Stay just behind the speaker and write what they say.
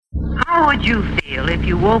How would you feel if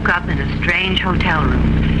you woke up in a strange hotel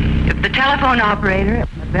room? If the telephone operator,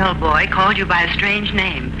 the bellboy, called you by a strange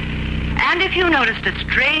name? And if you noticed a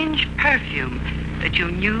strange perfume that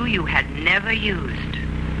you knew you had never used?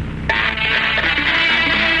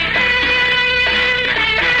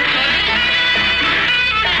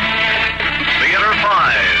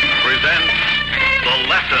 Ep085 presents The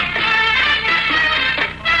Lesson.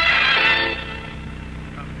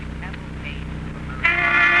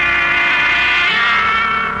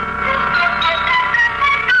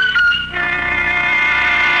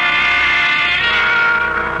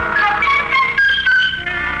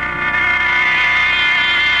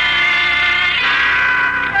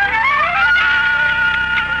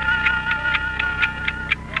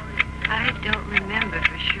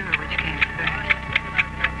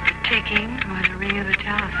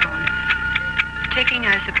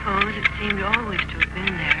 I suppose it seemed always to have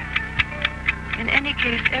been there. In any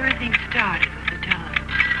case, everything started with the telephone.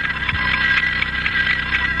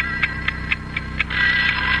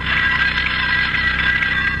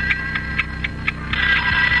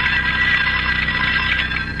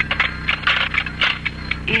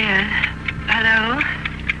 Yes. Hello?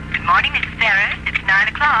 Good morning, Mrs. Ferris. It's 9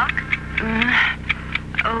 o'clock.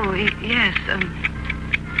 Yes.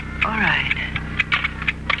 All right.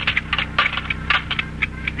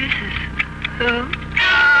 This is who?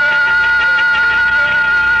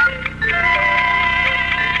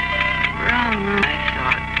 Wrong room, I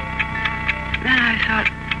thought. Then I thought,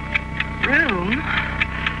 room?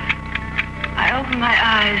 I opened my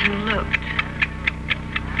eyes and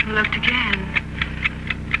looked again.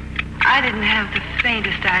 I didn't have the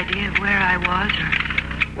faintest idea of where I was or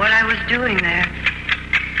what I was doing there.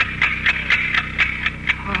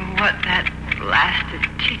 Or what that blasted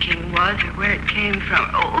ticking was or where it came from.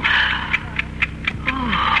 Oh,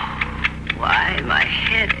 why my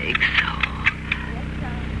head aches so.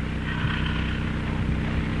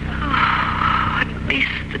 At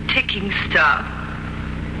least the ticking stopped.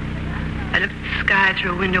 I looked at the sky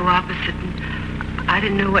through a window opposite, and I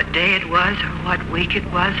didn't know what day it was or what week it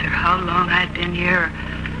was or how long I'd been here or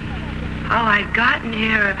how I'd gotten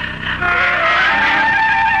here.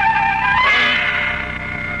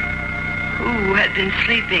 Who had been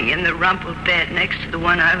sleeping in the rumpled bed next to the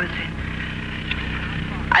one I was in.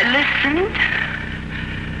 I listened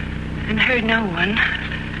and heard no one.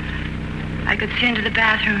 I could see into the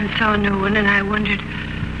bathroom and saw no one, and I wondered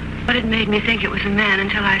what had made me think it was a man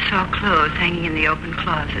until I saw clothes hanging in the open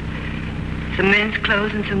closet. Some men's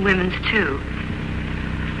clothes and some women's, too.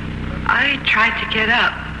 I tried to get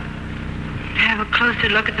up, to have a closer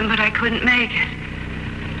look at them, but I couldn't make it.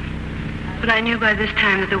 But I knew by this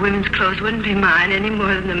time that the women's clothes wouldn't be mine any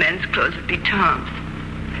more than the men's clothes would be Tom's.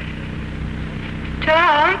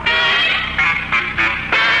 Tom?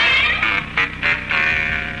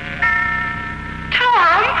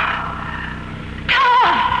 Tom?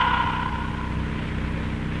 Tom!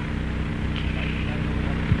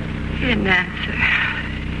 He didn't answer.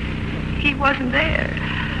 He wasn't there.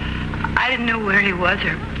 I didn't know where he was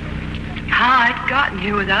or how I'd gotten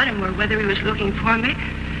here without him or whether he was looking for me.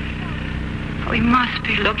 Oh, he must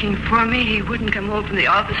be looking for me. He wouldn't come home from the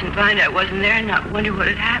office and find I wasn't there and not wonder what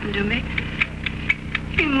had happened to me.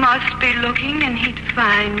 He must be looking, and he'd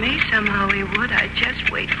find me. Somehow he would. I'd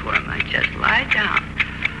just wait for him. I'd just lie down.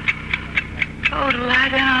 Oh, to lie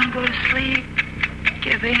down, go to sleep,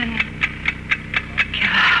 give in,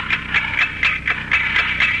 give up.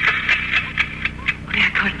 Only I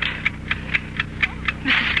couldn't.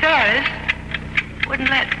 Mrs. Ferris wouldn't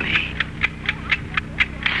let me.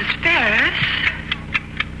 Mrs. Ferris?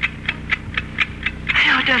 I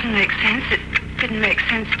know it doesn't make sense. It didn't make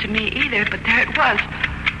sense to me either, but there it was.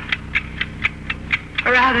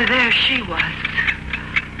 Or rather, there she was.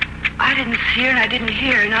 I didn't see her and I didn't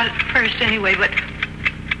hear her, not at first anyway, but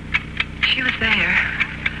she was there.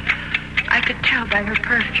 I could tell by her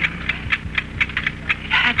perfume. It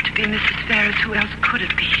had to be Mrs. Ferris. Who else could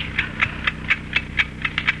it be?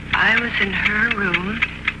 I was in her room,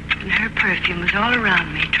 and her perfume was all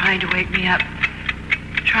around me, trying to wake me up.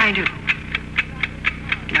 Trying to...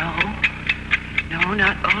 No,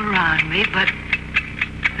 not all around me, but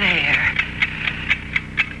there.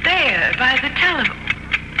 There, by the telephone.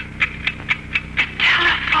 The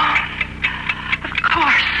telephone. Of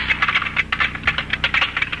course.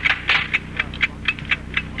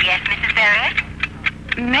 Yes, Mrs. Ferris?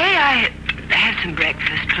 May I have some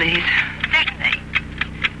breakfast, please? Certainly.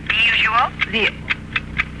 The usual?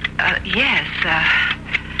 Yes,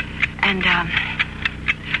 and,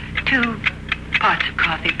 2 pots of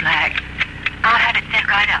coffee black. I'll have it sent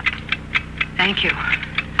right up. Thank you.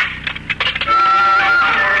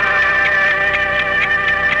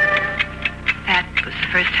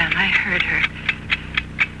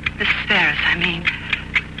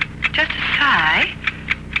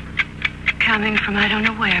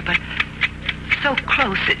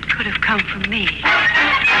 it could have come from me.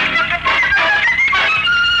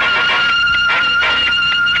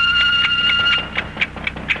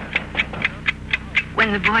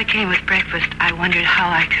 When the boy came with breakfast, I wondered how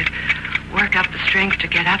I could work up the strength to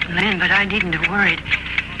get up and let in, but I needn't have worried.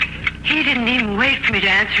 He didn't even wait for me to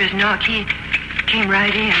answer his knock. He came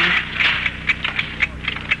right in.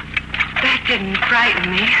 That didn't frighten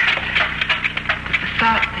me, but the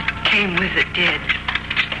thought that came with it did.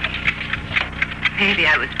 Maybe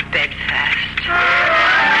I was bedfast.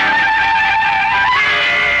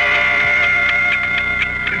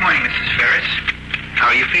 Good morning, Mrs. Ferris.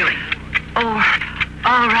 How are you feeling? Oh,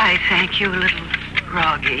 all right, thank you. A little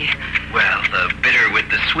groggy. Well, the bitter with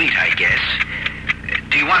the sweet, I guess.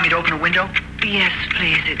 Do you want me to open a window? Yes,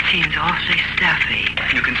 please. It seems awfully stuffy.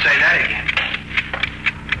 You can say that again.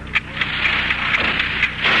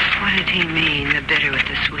 What did he mean, the bitter with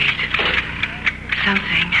the sweet?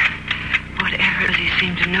 Something. Whatever it is, he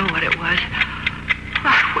seemed to know what it was. Oh,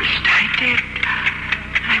 I wished I did.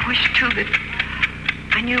 I wished, too, that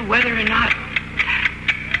I knew whether or not...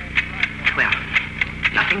 Well,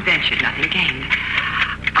 nothing ventured, nothing gained.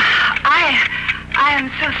 I am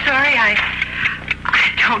so sorry. I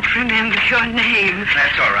don't remember your name.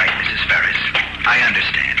 That's all right, Mrs. Ferris. I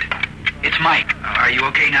understand. It's Mike. Are you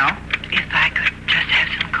okay now? If I could just have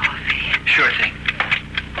some coffee. Sure thing.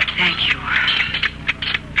 Thank you.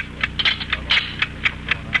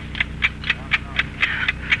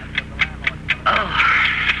 Oh.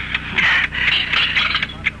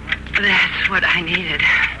 That's what I needed.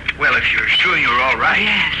 Well, if you're sure you're all right.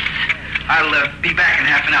 Yes. I'll be back in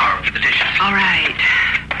half an hour for the dishes. All right.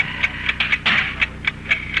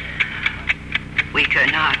 Weak or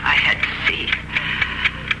not, I had to see.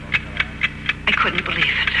 I couldn't believe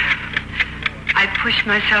it. I pushed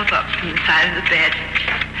myself up from the side of the bed,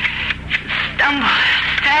 stumbled,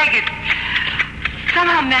 staggered,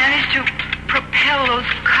 somehow managed to propel those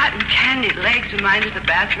cotton candy legs of mine to the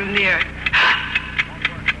bathroom mirror.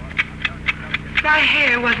 My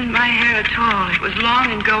hair wasn't my hair at all. It was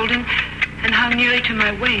long and golden and hung nearly to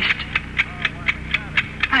my waist.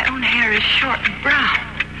 My own hair is short and brown.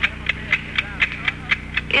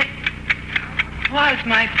 It was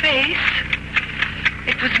my face.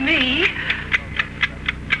 It was me.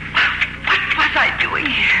 What was I doing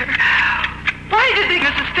here? Why did they,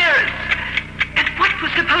 Mrs. Ferris? And what was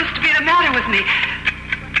supposed to be the matter with me?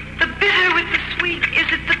 The bitter with the sweet. Is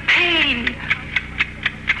it the pain?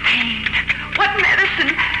 Pain. What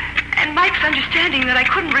medicine? And Mike's understanding that I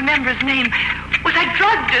couldn't remember his name. Was I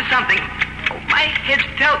drugged or something? Oh, my head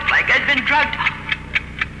felt like I'd been drugged.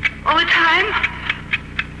 All the time?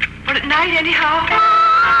 Or at night, anyhow?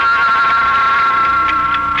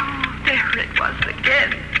 There it was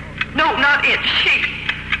again. No, not it. She.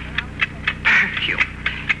 Perfume.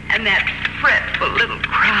 And that fretful little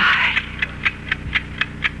cry.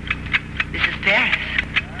 Mrs. Ferris.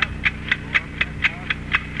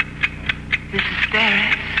 Mrs.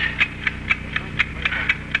 Ferris.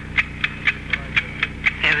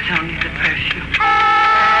 There was only the perfume.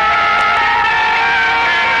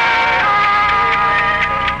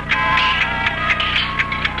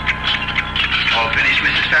 All finished,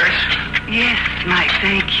 Mrs. Ferris? Yes, Mike,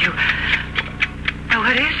 thank you. Well,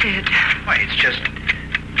 what is it? Why, it's just...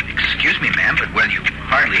 Excuse me, ma'am, but, well, you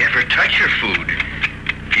hardly ever touch your food.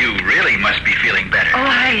 You really must be feeling better. Oh,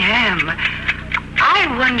 I am. I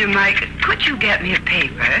wonder, Mike, could you get me a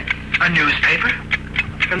paper? A newspaper?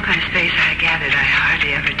 From kind of space I gathered, I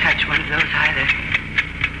hardly ever touch one of those either.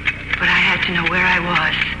 But I had to know where I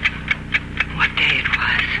was, what day it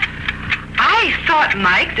was. I thought,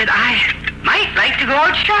 Mike, that I might like to go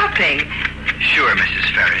out shopping. Sure, Mrs.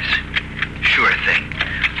 Ferris. Sure thing.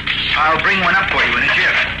 I'll bring one up for you in a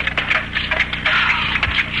jiff.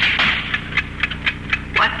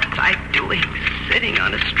 What was I doing, sitting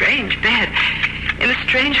on a strange bed, in a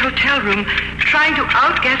strange hotel room, trying to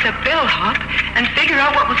outguess a bellhop and figure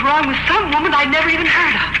out what was wrong with some woman I'd never even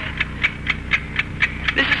heard of?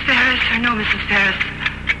 Mrs. Ferris, or no Mrs. Ferris,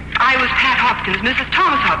 I was Pat Hopkins, Mrs.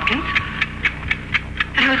 Thomas Hopkins,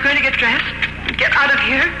 and I was going to get dressed and get out of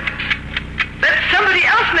here. Let somebody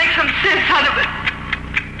else make some sense out of it.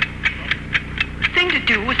 The thing to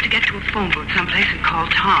do was to get to a phone booth someplace and call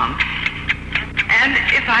Tom. And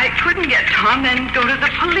if I couldn't get Tom, then go to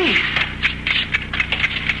the police.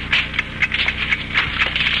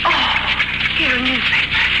 Oh, here, a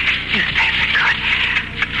newspaper. Newspaper, good.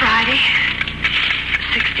 Friday,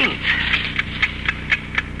 16th.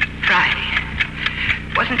 Friday.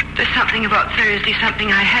 Wasn't there something about Thursday,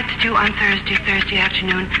 something I had to do on Thursday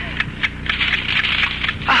afternoon?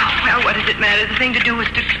 Oh, well, what does it matter? The thing to do was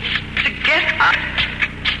to get up.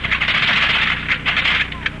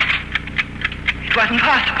 It wasn't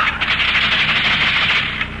possible.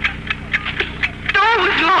 The door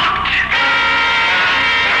was locked.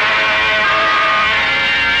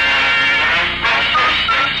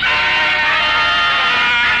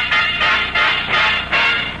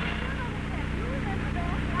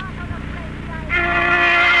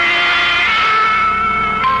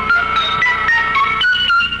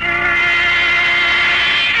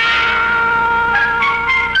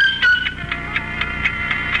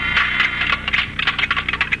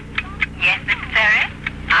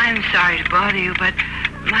 Sorry to bother you, but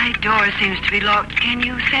my door seems to be locked. Can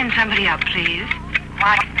you send somebody up, please?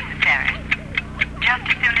 Why, Mrs. Ferris? Just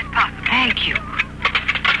as soon as possible. Thank you.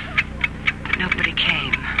 But nobody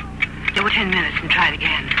came. There were 10 minutes and tried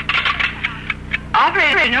again.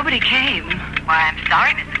 Operator, nobody came. Why, I'm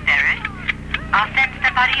sorry, Mrs. Ferris. I'll send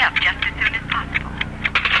somebody up just as soon as possible.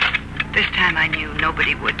 This time I knew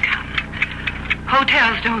nobody would come.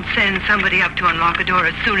 Hotels don't send somebody up to unlock a door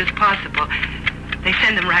as soon as possible. They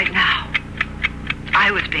send them right now.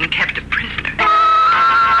 I was being kept a prisoner.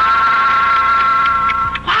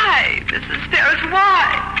 Why, Mrs. Ferris,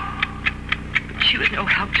 why? But she was no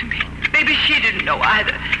help to me. Maybe she didn't know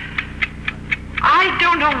either. I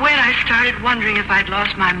don't know when I started wondering if I'd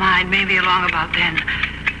lost my mind, maybe along about then.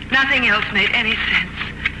 Nothing else made any sense.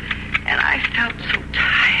 And I felt so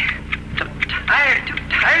tired, too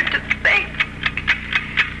tired to think.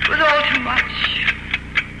 It was all too much.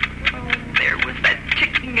 There was that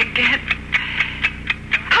ticking again.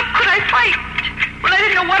 How could I fight when I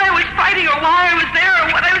didn't know what I was fighting or why I was there or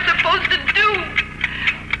what I was supposed to do?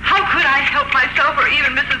 How could I help myself or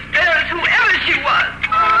even Mrs. Ferris, whoever she was?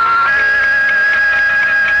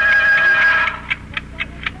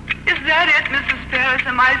 Is that it, Mrs. Ferris?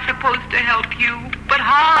 Am I supposed to help you? But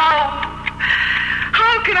how?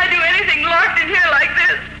 How can I do anything locked in here like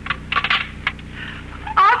this?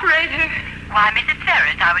 Operator. Why, Mrs.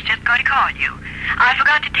 Ferris, I was just going to call you. I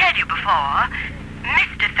forgot to tell you before.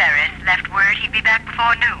 Mr. Ferris left word he'd be back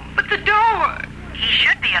before noon. But the door. He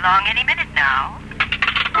should be along any minute now.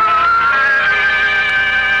 That's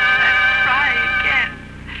Fry again.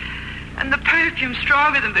 And the perfume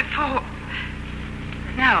stronger than before.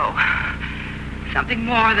 No. Something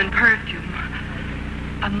more than perfume.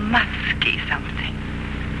 A musky something.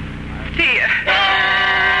 Fear.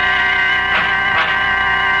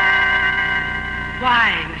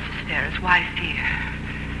 Why, Mrs. Ferris, why fear?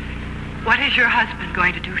 What is your husband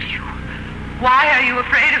going to do to you? Why are you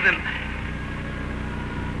afraid of him?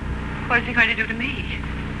 What is he going to do to me?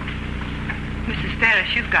 Mrs.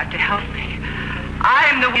 Ferris, you've got to help me.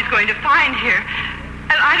 I'm the one he's going to find here.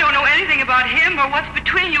 And I don't know anything about him or what's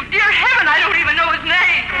between you. Dear heaven, I don't even know his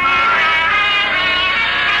name.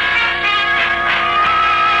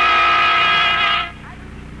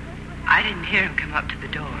 I didn't hear him come up to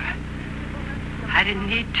the door. I didn't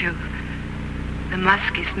need to. The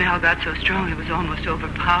musky smell got so strong it was almost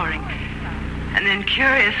overpowering. And then,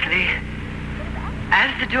 curiously,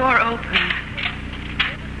 as the door opened,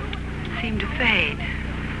 it seemed to fade.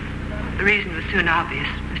 The reason was soon obvious.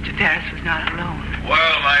 Mr. Ferris was not alone.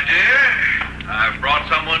 Well, my dear, I've brought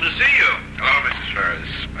someone to see you. Hello, Mrs.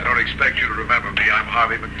 Ferris. I don't expect you to remember me. I'm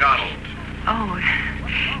Harvey McDonald. Oh,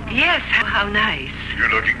 yes, how nice. You're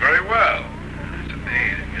looking very well. It's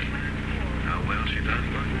amazing, isn't it? How well she does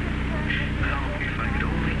look. Now, if I could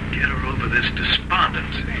only get her over this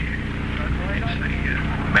despondency. It's the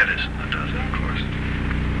medicine that does it, of course.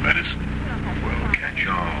 Medicine? Well, can't you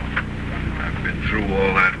all? I've been through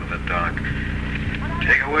all that with the doc.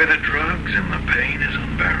 Take away the drugs and the pain is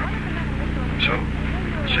unbearable. So,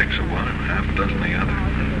 6 of one and half a dozen the other.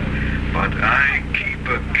 But I keep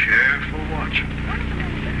a careful watch on her.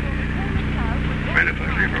 Afraid if I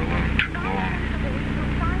leave her alone too long.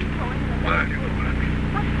 Well, you know what I mean.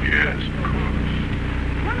 Yes, of course.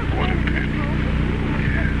 What a pity.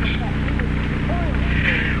 Yes.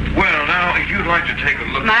 Well, now, if you'd like to take a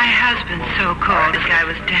look... My husband, so-called, this guy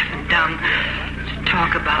was deaf and dumb, to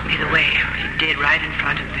talk about me the way he did right in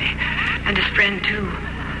front of me. And his friend, too.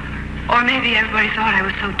 Or maybe everybody thought I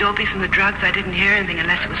was so dopey from the drugs I didn't hear anything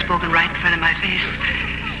unless it was spoken right in front of my face.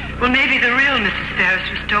 Well, maybe the real Mrs. Ferris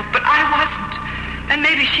was doped, but I wasn't. And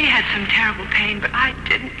maybe she had some terrible pain, but I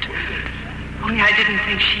didn't. Only I didn't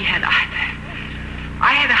think she had either.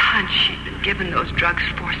 I had a hunch she'd been given those drugs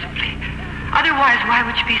forcibly. Otherwise, why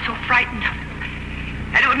would she be so frightened of him?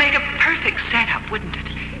 And it would make a perfect setup, wouldn't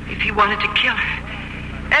it, if he wanted to kill her?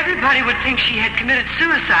 Everybody would think she had committed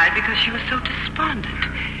suicide because she was so despondent.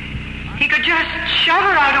 He could just shove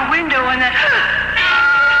her out a window and then...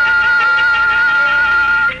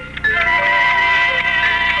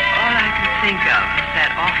 All I could think of was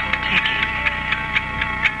that awful ticking.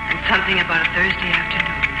 And something about a Thursday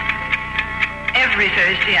afternoon. Every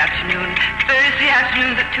Thursday afternoon. Thursday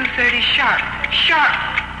afternoons at 2:30 sharp. Sharp.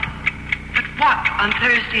 But what on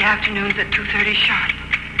Thursday afternoons at 2:30 sharp?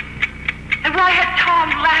 And why had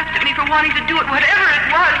Tom laughed at me for wanting to do it, whatever it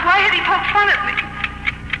was? Why had he poked fun at me?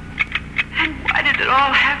 And why did it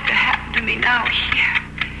all have to happen to me now here?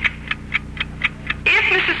 If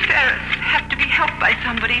Mrs. Ferris had to be helped by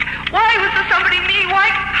somebody, why was the somebody me?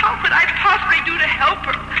 How could I possibly do to help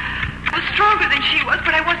her? I was stronger than she was,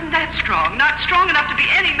 but I wasn't that strong. Not strong enough to be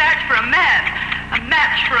any match for a man. A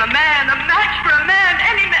match for a man. A match for a man.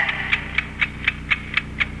 Any man.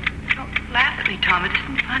 Don't laugh at me, Tom. It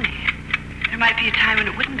isn't funny. There might be a time when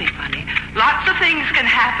it wouldn't be funny. Lots of things can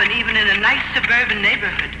happen, even in a nice suburban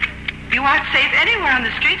neighborhood. You aren't safe anywhere on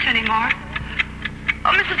the streets anymore.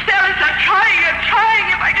 Oh, Mrs. Ferris, I'm trying.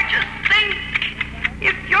 If I could just think.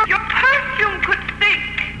 If your perfume could think.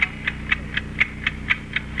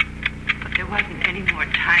 But there wasn't any more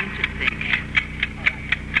time to think.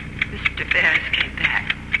 Mr. Ferris came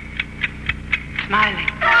back, smiling.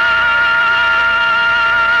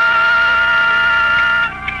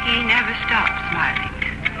 He never stopped smiling.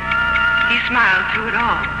 He smiled through it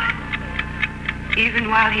all. Even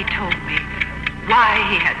while he told me why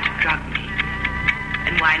he had to drug me.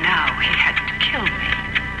 And why now he had to kill me.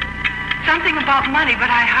 Something about money, but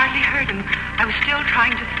I hardly heard him. I was still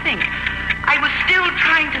trying to think.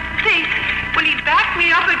 When he backed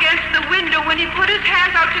me up against the window, when he put his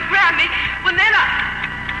hands out to grab me, when then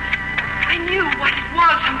I knew what it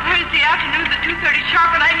was on Thursday afternoons at 2:30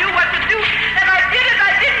 sharp, and I knew what to do, and I did it.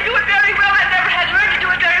 I didn't do it very well. I never had learned to do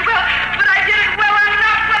it very well, but I did it well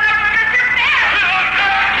enough for the Mr.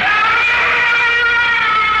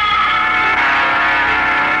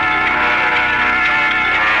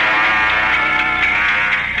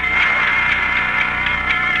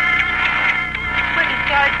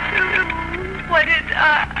 What did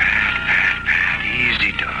I...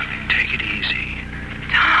 Easy, darling. Take it easy.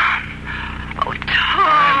 Tom. Oh, Tom.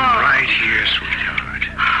 I'm right here, sweetheart.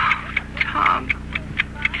 Oh,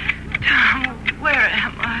 Tom, where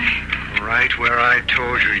am I? Right where I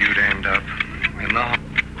told you you'd end up. In the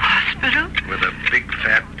hospital? With a big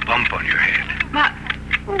fat bump on your head.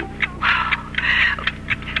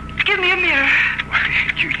 Give me a mirror.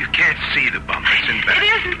 You can't see the bump. It's in back. It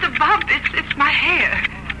isn't the bump. It's my hair.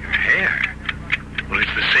 Your hair? Well,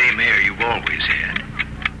 it's the same hair you've always had.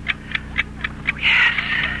 Yes.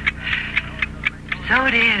 So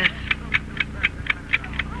it is.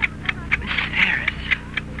 Mrs. Ferris.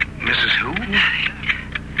 Mrs. who? Nothing.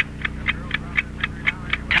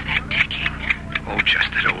 To that ticking. Oh, just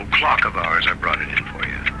that old clock of ours. I brought it in for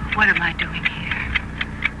you. What am I doing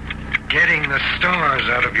here? Getting the stars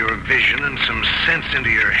out of your vision and some sense into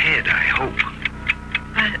your head, I hope.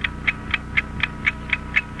 But...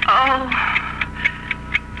 Oh...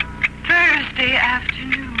 Thursday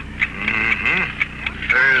afternoon. Mm-hmm.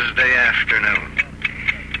 Thursday afternoon.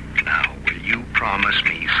 Now, will you promise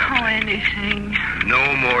me something? Oh, anything.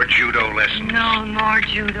 No more judo lessons. No more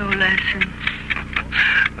judo lessons.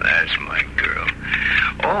 That's my girl.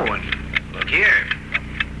 Oh, and look here.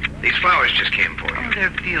 These flowers just came for you. Oh, they're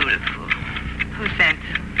beautiful. Who sent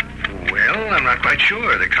them? Well, I'm not quite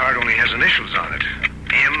sure. The card only has initials on it.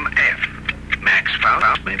 M.F. Max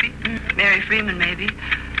Faust, maybe? Mary Freeman, maybe.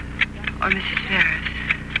 Or Mrs. Ferris.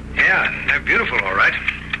 Yeah, they're beautiful, all right.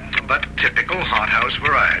 But typical hothouse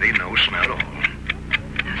variety, no smell at all.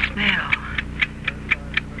 No smell.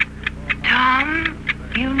 Tom,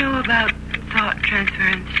 you know about thought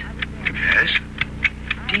transference? Yes?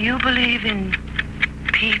 Do you believe in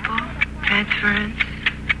people transference?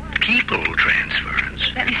 People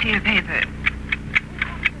transference? Let me see your paper.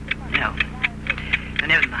 No. Oh,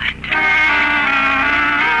 never mind.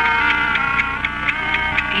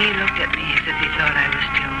 He looked at me as if he thought I was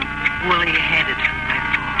still woolly-headed from my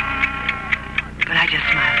fall. But I just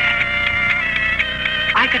smiled at him.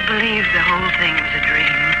 I could believe the whole thing was a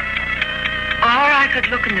dream. Or I could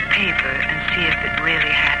look in the paper and see if it really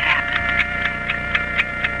had happened.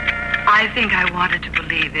 I think I wanted to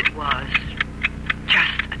believe it was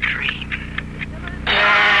just a dream.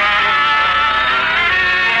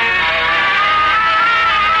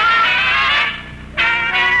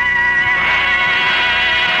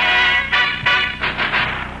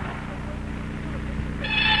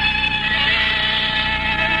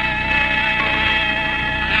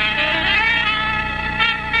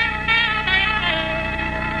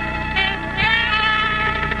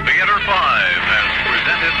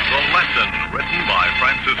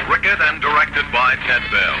 And directed by Ted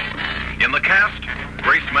Bell. In the cast,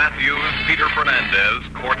 Grace Matthews, Peter Fernandez,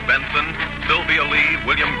 Court Benson, Sylvia Lee,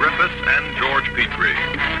 William Griffiths, and George George Petrie.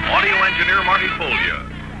 Audio engineer Marty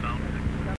Folia.